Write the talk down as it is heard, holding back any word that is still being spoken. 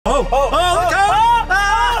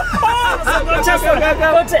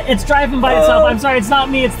It's driving by itself. I'm sorry, it's not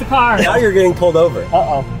me, it's the car. Now you're getting pulled over.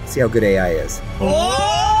 Uh-oh. See how good AI is.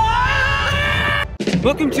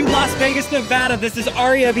 Welcome to Las Vegas, Nevada. This is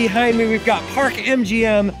Aria behind me. We've got Park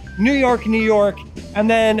MGM, New York, New York, and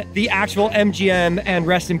then the actual MGM, and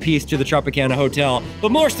rest in peace to the Tropicana Hotel.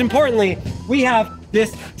 But most importantly, we have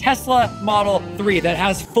this Tesla Model 3 that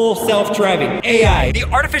has full self-driving AI. The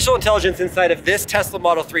artificial intelligence inside of this Tesla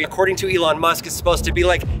Model 3, according to Elon Musk, is supposed to be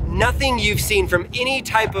like nothing you've seen from any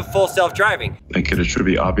type of full self-driving. I think it should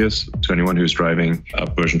be obvious to anyone who's driving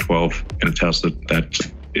version 12 in a Tesla that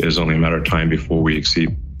it is only a matter of time before we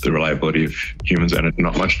exceed the reliability of humans, and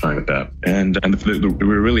not much time at that. And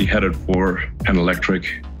we're really headed for an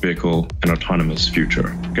electric vehicle and autonomous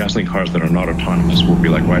future. Gasoline cars that are not autonomous will be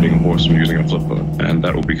like riding a horse and using a flip phone, and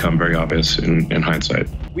that will become very obvious in hindsight.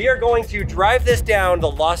 We are going to drive this down the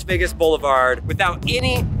Las Vegas Boulevard without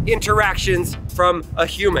any interactions from a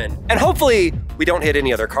human. And hopefully we don't hit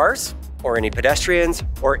any other cars or any pedestrians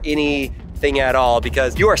or anything at all,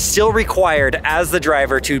 because you are still required as the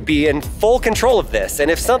driver to be in full control of this. And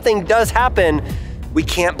if something does happen, we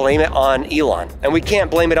can't blame it on Elon, and we can't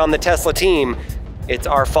blame it on the Tesla team. It's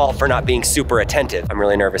our fault for not being super attentive. I'm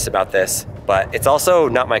really nervous about this, but it's also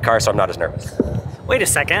not my car, so I'm not as nervous. Wait a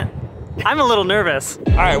second. I'm a little nervous.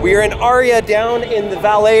 All right, we are in Aria down in the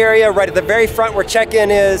valet area, right at the very front where check-in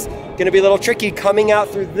is. Gonna be a little tricky coming out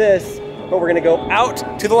through this, but we're gonna go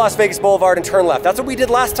out to the Las Vegas Boulevard and turn left. That's what we did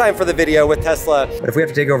last time for the video with Tesla. But if we have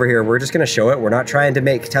to take over here, we're just gonna show it. We're not trying to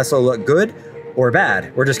make Tesla look good or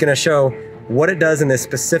bad. We're just gonna show what it does in this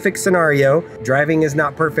specific scenario. Driving is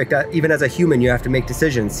not perfect. Even as a human, you have to make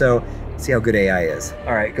decisions. So see how good AI is.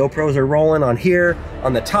 All right, GoPros are rolling on here,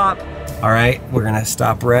 on the top. All right, we're gonna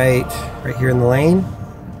stop right here in the lane.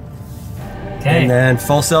 Okay. And then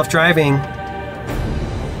full self-driving.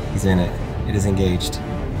 He's in it. It is engaged.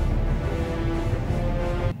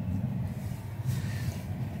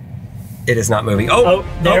 It is not moving. Oh,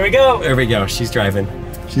 there we go. There we go. She's driving.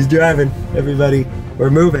 She's driving. Everybody,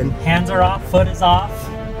 we're moving. Hands are off, foot is off.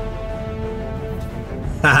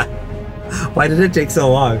 Why did it take so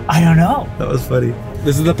long? I don't know. That was funny.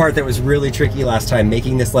 This is the part that was really tricky last time,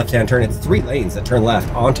 making this left-hand turn. It's 3 lanes that turn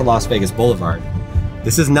left onto Las Vegas Boulevard.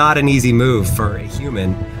 This is not an easy move for a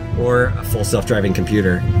human or a full self-driving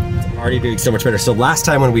computer. It's already doing so much better. So last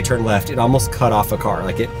time when we turned left, it almost cut off a car.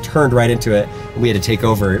 Like, it turned right into it, and we had to take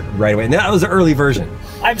over right away. And that was the early version.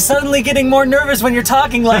 I'm suddenly getting more nervous when you're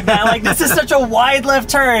talking like that. Like, this is such a wide left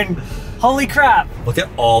turn. Holy crap. Look at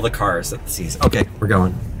all the cars that it sees. Okay, we're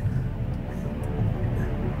going.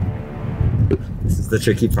 This is the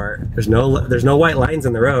tricky part. There's no white lines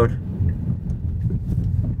in the road.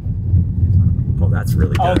 Oh, that's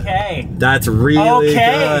really good. Okay. That's really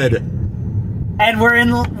good. And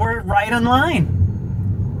we're right on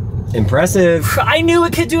line. Impressive. I knew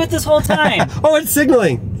it could do it this whole time. Oh, it's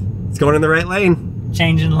signaling. It's going in the right lane.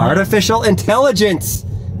 Changing lane. Artificial intelligence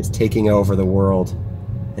is taking over the world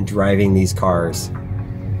and driving these cars.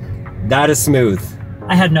 That is smooth.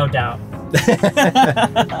 I had no doubt.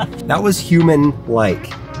 That was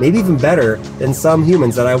human-like. Maybe even better than some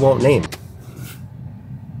humans that I won't name.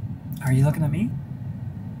 Are you looking at me?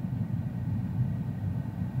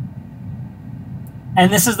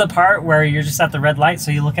 And this is the part where you're just at the red light,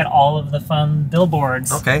 so you look at all of the fun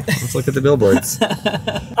billboards. Okay, let's look at the billboards.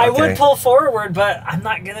 I would pull forward, but I'm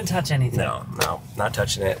not gonna touch anything. No, not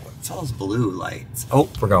touching it. What's all those blue lights? Oh,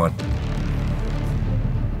 we're going.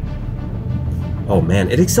 Oh man,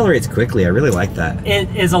 it accelerates quickly. I really like that.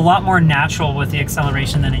 It is a lot more natural with the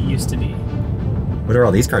acceleration than it used to be. What are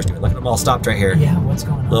all these cars doing? Look at them all stopped right here. Yeah, what's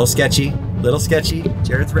going on? Little sketchy.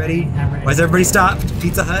 Jared's ready. I'm ready. Why is everybody stopped?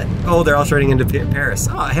 Pizza Hut? Oh, they're all turning into Paris.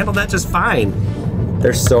 Oh, I handled that just fine.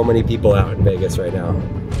 There's so many people out in Vegas right now.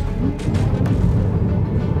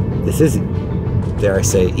 This is, dare I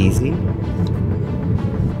say, easy.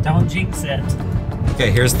 Don't jinx it. Okay,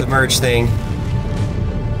 here's the merge thing.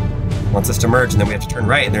 Wants us to merge, and then we have to turn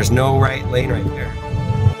right, and there's no right lane right there.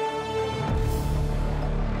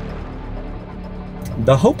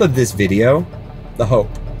 The hope of this video,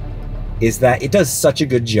 is that it does such a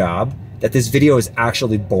good job that this video is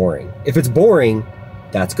actually boring. If it's boring,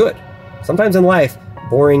 that's good. Sometimes in life,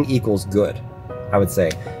 boring equals good, I would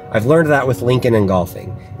say. I've learned that with Lincoln in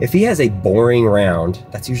golfing. If he has a boring round,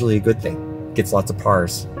 that's usually a good thing. Gets lots of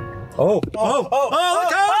pars. Oh, look out!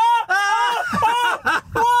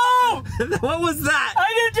 What was that? I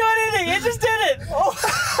didn't do anything, it just did it! Oh.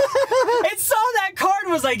 It saw that card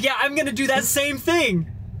and was like, yeah, I'm gonna do that same thing.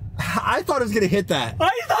 I thought it was gonna hit that.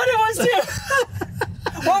 I thought it was too.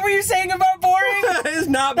 What were you saying about boring? It's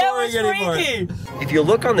not boring anymore. Freaky. If if you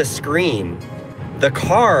look on the screen, the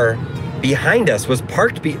car behind us was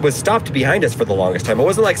stopped behind us for the longest time. It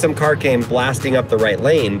wasn't like some car came blasting up the right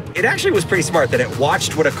lane. It actually was pretty smart that it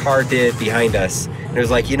watched what a car did behind us. And it was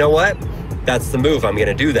like, you know what? That's the move, I'm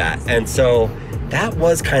gonna do that. And so that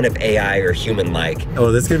was kind of AI or human-like.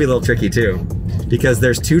 Oh, this is gonna be a little tricky too, because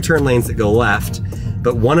there's 2 turn lanes that go left,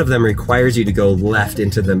 but one of them requires you to go left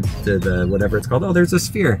into the whatever it's called. Oh, there's a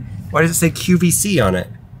sphere. Why does it say QVC on it?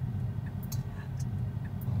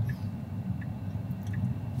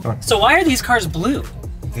 So why are these cars blue?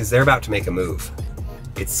 Because they're about to make a move.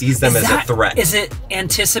 It sees them as a threat. Is it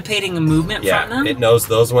anticipating a movement from them? It knows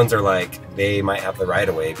those ones are like, they might have the right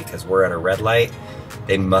of way because we're at a red light.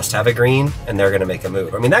 They must have a green and they're gonna make a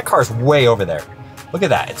move. I mean, that car's way over there. Look at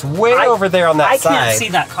that, it's way over there on that side. I can't see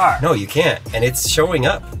that car. No, you can't, and it's showing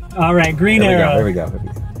up. All right, green arrow. There we go.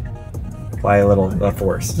 Apply a little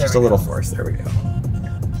force, just a little force, there we go.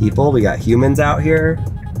 People, we got humans out here.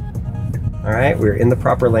 All right, we're in the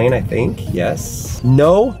proper lane, I think, yes.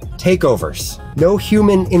 No takeovers, no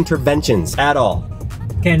human interventions at all.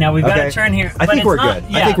 Okay, now we've got to turn here. I think we're good.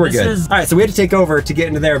 I think we're good. All right, so we had to take over to get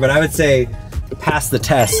into there, but I would say pass the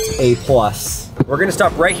test, A+. We're gonna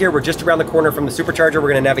stop right here. We're just around the corner from the supercharger. We're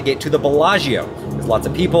gonna navigate to the Bellagio. There's lots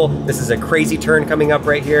of people. This is a crazy turn coming up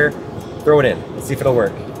right here. Throw it in, let's see if it'll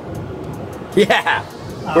work. Yeah,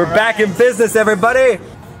 we're back in business, everybody.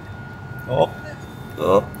 Oh.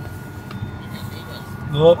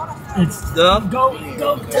 It's go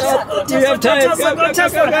Tesla. Do you have time? Go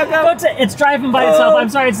Tesla. It's driving by itself. I'm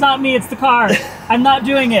sorry, it's not me, it's the car. I'm not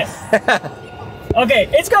doing it. Okay,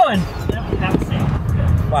 it's going.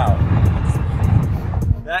 Wow.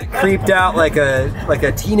 That creeped out like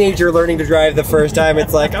a teenager learning to drive the first time.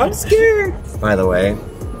 It's like, I'm scared. By the way,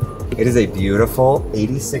 it is a beautiful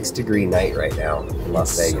 86-degree night right now in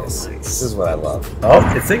Las Vegas. This is what I love. Oh,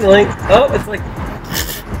 it's signaling. Oh, it's like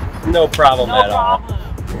no problem at all.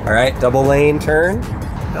 All right, double lane turn.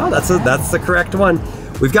 Oh, that's the correct one.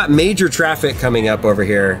 We've got major traffic coming up over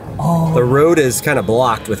here. Oh. The road is kind of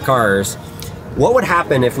blocked with cars. What would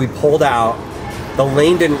happen if we pulled out, the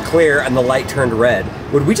lane didn't clear, and the light turned red?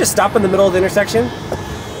 Would we just stop in the middle of the intersection?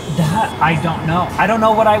 That, I don't know. I don't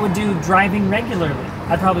know what I would do driving regularly.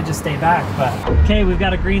 I'd probably just stay back, but. Okay, we've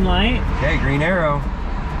got a green light. Okay, green arrow.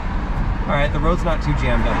 All right, the road's not too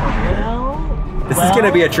jammed up over here. Well, This is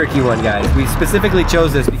gonna be a tricky one, guys. We specifically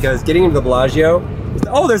chose this because getting into the Bellagio,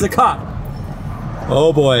 oh, there's a cop.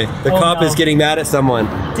 Oh boy, the cop is getting mad at someone.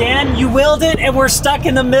 Dan, you willed it and we're stuck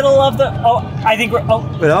in the middle of the, I think we're,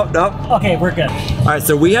 No. Okay, we're good. All right,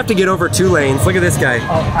 so we have to get over 2 lanes. Look at this guy.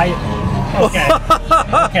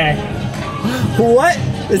 Okay. What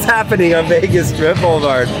is happening on Vegas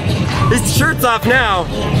Boulevard? His shirt's off now.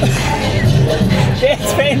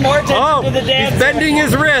 Dan's paying more attention to the dance. He's bending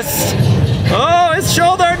his wrist. Oh, his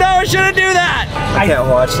shoulder, no, I shouldn't do that. I can't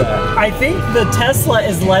watch that. I think the Tesla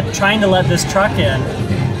is trying to let this truck in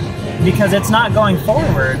because it's not going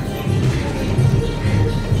forward.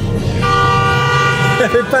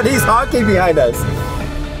 But he's honking behind us.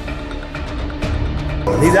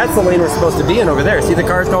 That's the lane we're supposed to be in over there. See the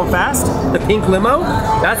cars going fast? The pink limo?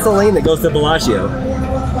 That's the lane that goes to Bellagio.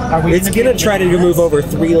 It's gonna try to move over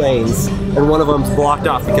 3 lanes, and one of them's blocked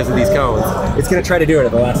off because of these cones. It's gonna try to do it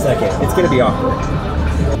at the last second. It's gonna be awkward.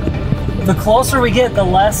 The closer we get, the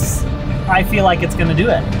less I feel like it's gonna do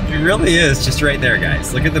it. It really is just right there,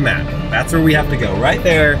 guys. Look at the map. That's where we have to go. Right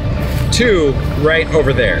there to right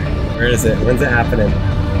over there. Where is it? When's it happening?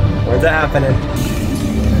 When's it happening?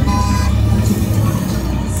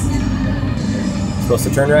 Supposed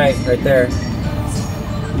to turn right there.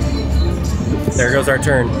 There goes our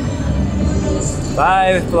turn.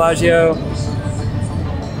 Bye, Bellagio.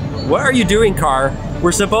 What are you doing, car?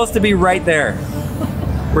 We're supposed to be right there.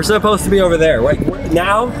 We're supposed to be over there. Wait,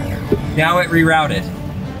 now it rerouted.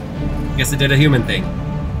 Guess it did a human thing.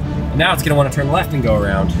 Now it's gonna want to turn left and go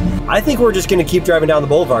around. I think we're just gonna keep driving down the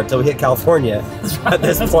boulevard till we hit California at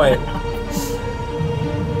this point.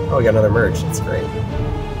 Oh, we got another merge. That's great.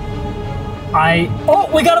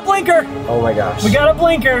 We got a blinker! Oh my gosh. We got a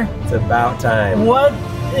blinker! It's about time. What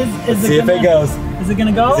is Let's see if it goes. Is it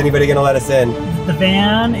gonna go? Is anybody gonna let us in? The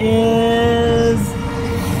van is...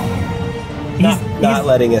 He's not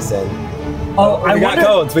letting us in. Oh, we got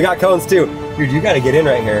cones. We got cones too. Dude, you gotta get in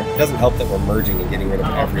right here. It doesn't help that we're merging and getting rid of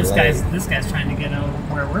every lane. This guy's trying to get out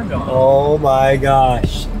where we're going. Oh my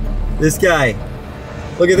gosh. This guy.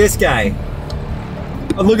 Look at this guy.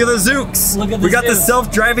 And look at the Zooks. We got the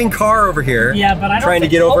self-driving car over here. Yeah, but I don't trying to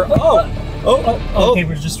get over. Okay,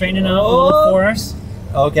 we're just straightening out a little for us.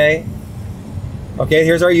 Okay. Okay,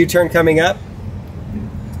 here's our U-turn coming up.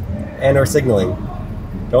 And we're signaling.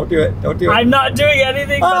 Don't do it. Don't do it. I'm not doing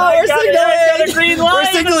anything, but I got a green light. We're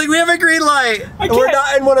signaling. We have a green light. I We're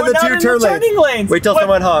not in one of the two turning lanes. Wait till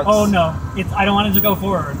someone honks. Oh no, I don't want it to go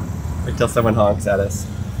forward. Wait till someone honks at us.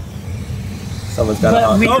 Someone's got to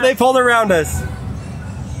honk. Oh, they pulled around us.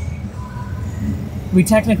 We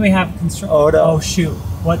technically have control. Oh no. Oh shoot.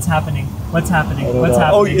 What's happening? What's happening? What's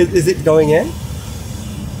happening? Oh, is it going in?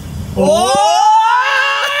 Oh!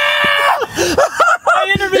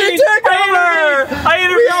 I intervened! He took over! I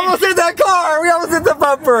intervened! We almost hit that car! We almost hit the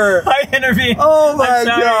bumper! I intervened! Oh my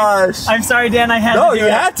gosh! I'm sorry, Dan, I had to do it. No,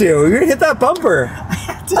 you had to. You're gonna hit that bumper. I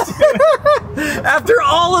had to do it. After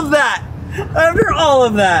all of that,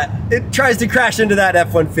 it tries to crash into that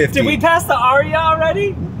F-150. Did we pass the Aria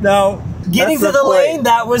already? No. Getting to the lane,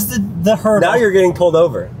 that was the hurdle. Now you're getting pulled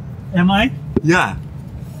over. Am I? Yeah.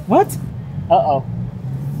 What? Uh-oh.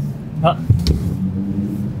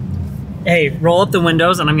 Hey, roll up the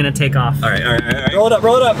windows and I'm gonna take off. All right. Roll it up,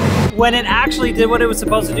 roll it up. When it actually did what it was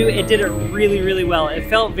supposed to do, it did it really, really well. It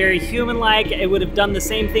felt very human-like. It would have done the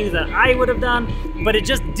same things that I would have done, but it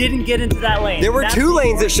just didn't get into that lane. There were two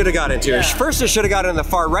lanes it should have got into. Yeah. First, it should have got in the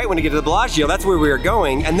far right when it get to the Bellagio. That's where we were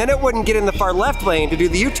going. And then it wouldn't get in the far left lane to do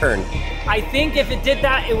the U-turn. I think if it did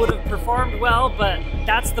that, it would have performed well, but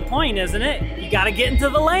that's the point, isn't it? You gotta get into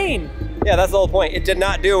the lane. Yeah, that's the whole point. It did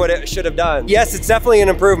not do what it should have done. Yes, it's definitely an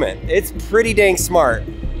improvement. It's pretty dang smart.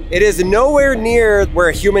 It is nowhere near where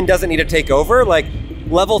a human doesn't need to take over. Like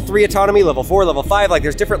level 3 autonomy, level 4, level 5, like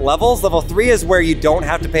there's different levels. Level 3 is where you don't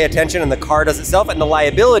have to pay attention and the car does itself and the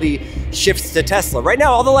liability shifts to Tesla. Right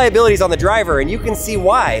now, all the liability is on the driver and you can see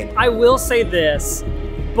why. I will say this,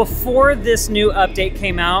 before this new update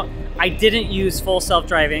came out, I didn't use full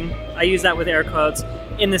self-driving. I use that with air quotes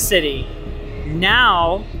in the city.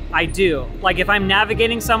 Now I do. Like if I'm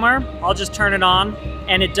navigating somewhere, I'll just turn it on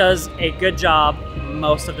and it does a good job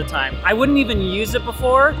most of the time. I wouldn't even use it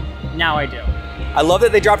before, now I do. I love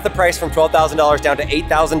that they dropped the price from $12,000 down to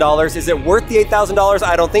 $8,000. Is it worth the $8,000?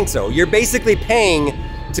 I don't think so. You're basically paying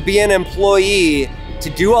to be an employee to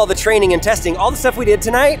do all the training and testing. All the stuff we did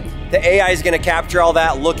tonight, the AI is gonna capture all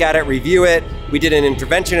that, look at it, review it. We did an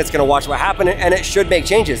intervention, it's gonna watch what happened, and it should make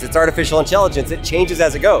changes. It's artificial intelligence, it changes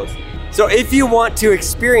as it goes. So if you want to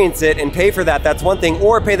experience it and pay for that, that's one thing,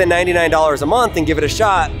 or pay the $99 a month and give it a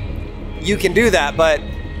shot, you can do that, but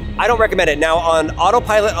I don't recommend it. Now on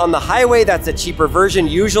autopilot on the highway, that's a cheaper version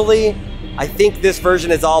usually. I think this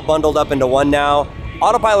version is all bundled up into one now.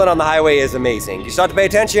 Autopilot on the highway is amazing. You still have to pay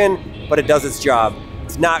attention, but it does its job.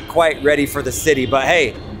 It's not quite ready for the city, but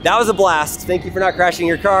hey, that was a blast. Thank you for not crashing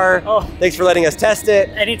your car. Oh. Thanks for letting us test it.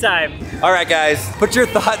 Anytime. All right, guys, put your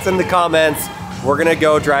thoughts in the comments. We're gonna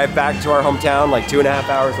go drive back to our hometown, like 2.5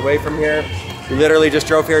 hours away from here. We literally just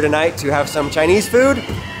drove here tonight to have some Chinese food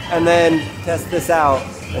and then test this out.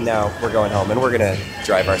 And now we're going home and we're gonna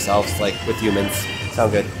drive ourselves like with humans.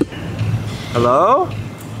 Sound good? Hello?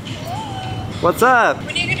 What's up?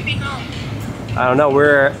 When are you gonna be home? I don't know,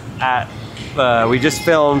 we're at, we just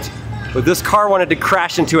filmed, but this car wanted to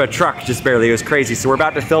crash into a truck just barely, it was crazy. So we're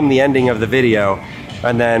about to film the ending of the video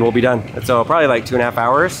and then we'll be done. And so probably like 2.5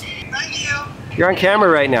 hours. Love you. You're on camera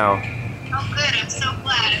right now. Oh good, I'm so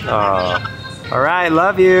glad. Oh. All right,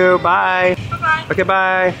 love you, bye. Bye-bye. Okay,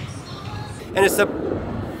 bye. And it's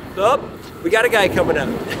we got a guy coming up.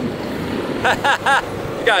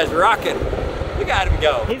 You guys rocking. Look at him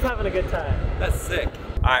go. He's having a good time. That's sick.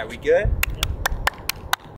 All right, we good?